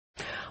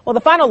Well,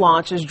 the final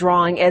launch is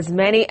drawing as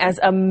many as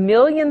 1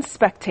 million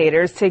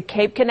spectators to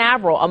Cape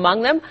Canaveral.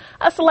 Among them,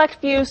 a select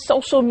few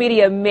social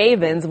media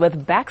mavens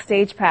with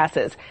backstage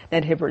passes.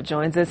 Ned Hibberd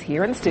joins us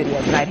here in the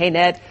studio tonight. Hey,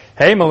 Ned.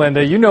 Hey,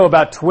 Melinda. You know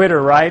about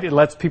Twitter, right? It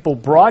lets people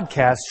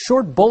broadcast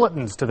short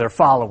bulletins to their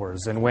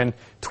followers. And when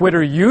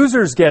Twitter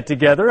users get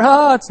together,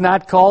 it's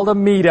not called a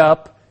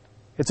meetup.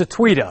 It's a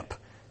tweet up.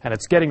 And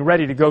it's getting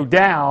ready to go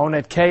down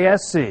at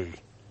KSC.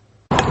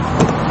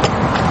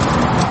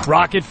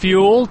 Rocket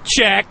fuel,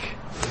 check.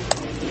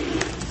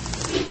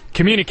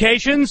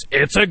 Communications,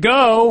 it's a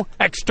go.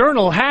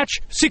 External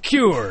hatch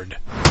secured.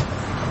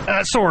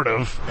 Sort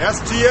of.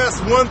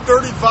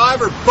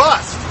 STS-135 or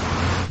bust.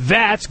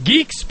 That's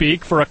geek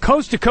speak for a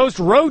coast-to-coast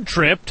road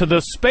trip to the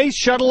Space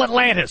Shuttle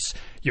Atlantis.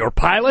 Your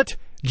pilot,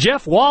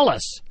 Jeff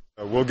Wallace.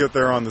 We'll get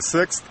there on the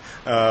 6th.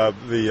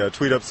 The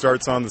tweet up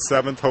starts on the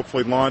 7th,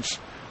 hopefully launch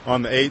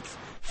on the 8th.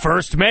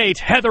 First mate,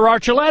 Heather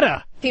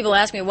Archuleta. People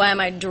ask me, why am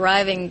I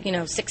driving,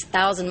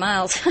 6,000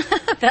 miles?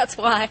 That's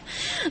why.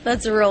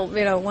 That's a real,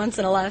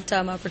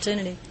 once-in-a-lifetime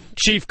opportunity.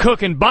 Chief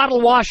cook and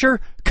bottle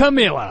washer,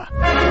 Camilla.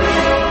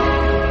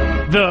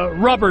 The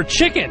rubber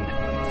chicken.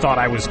 Thought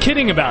I was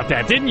kidding about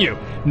that, didn't you?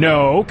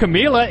 No,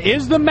 Camilla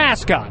is the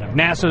mascot of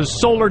NASA's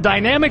Solar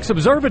Dynamics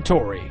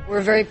Observatory.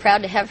 We're very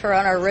proud to have her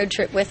on our road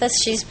trip with us.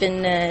 She's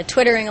been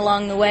twittering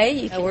along the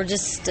way. We're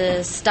just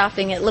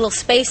stopping at little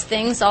space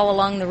things all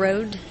along the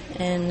road.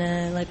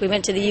 And we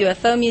went to the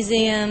UFO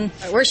museum.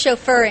 We're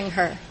chauffeuring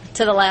her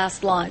to the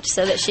last launch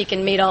so that she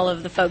can meet all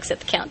of the folks at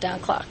the countdown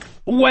clock.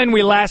 When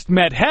we last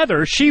met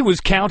Heather, she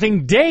was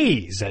counting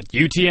days at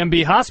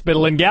UTMB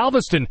Hospital in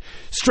Galveston,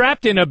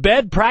 strapped in a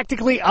bed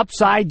practically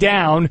upside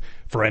down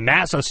for a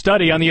NASA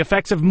study on the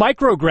effects of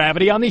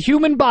microgravity on the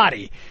human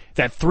body.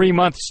 That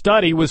 3-month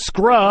study was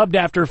scrubbed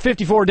after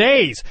 54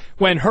 days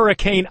when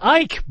Hurricane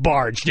Ike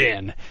barged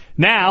in.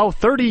 Now,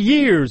 30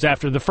 years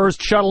after the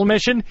first shuttle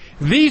mission,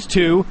 these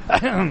two,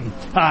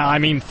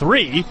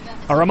 three,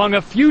 are among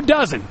a few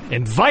dozen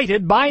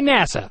invited by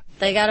NASA.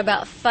 They got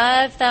about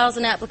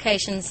 5,000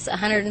 applications.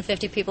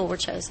 150 people were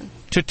chosen.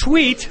 To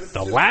tweet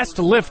the last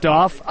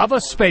liftoff of a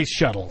space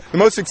shuttle. The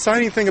most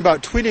exciting thing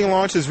about tweeting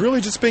launch is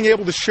really just being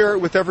able to share it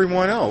with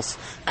everyone else.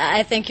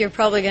 I think you're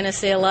probably going to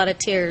see a lot of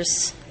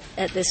tears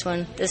at this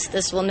one.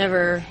 This will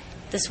never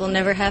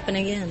happen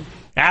again.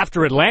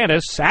 After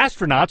Atlantis,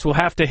 astronauts will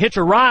have to hitch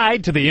a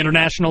ride to the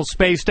International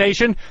Space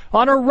Station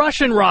on a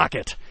Russian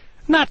rocket.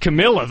 Not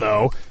Camilla,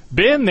 though.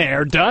 Been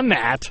there, done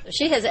that.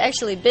 She has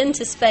actually been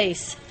to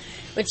space,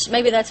 which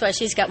maybe that's why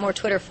she's got more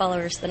Twitter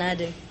followers than I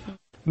do.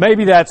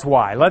 Maybe that's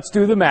why. Let's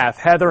do the math.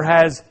 Heather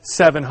has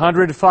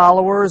 700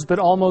 followers, but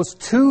almost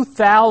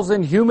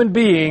 2,000 human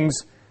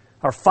beings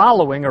are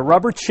following a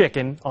rubber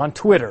chicken on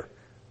Twitter.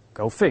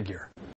 Go figure.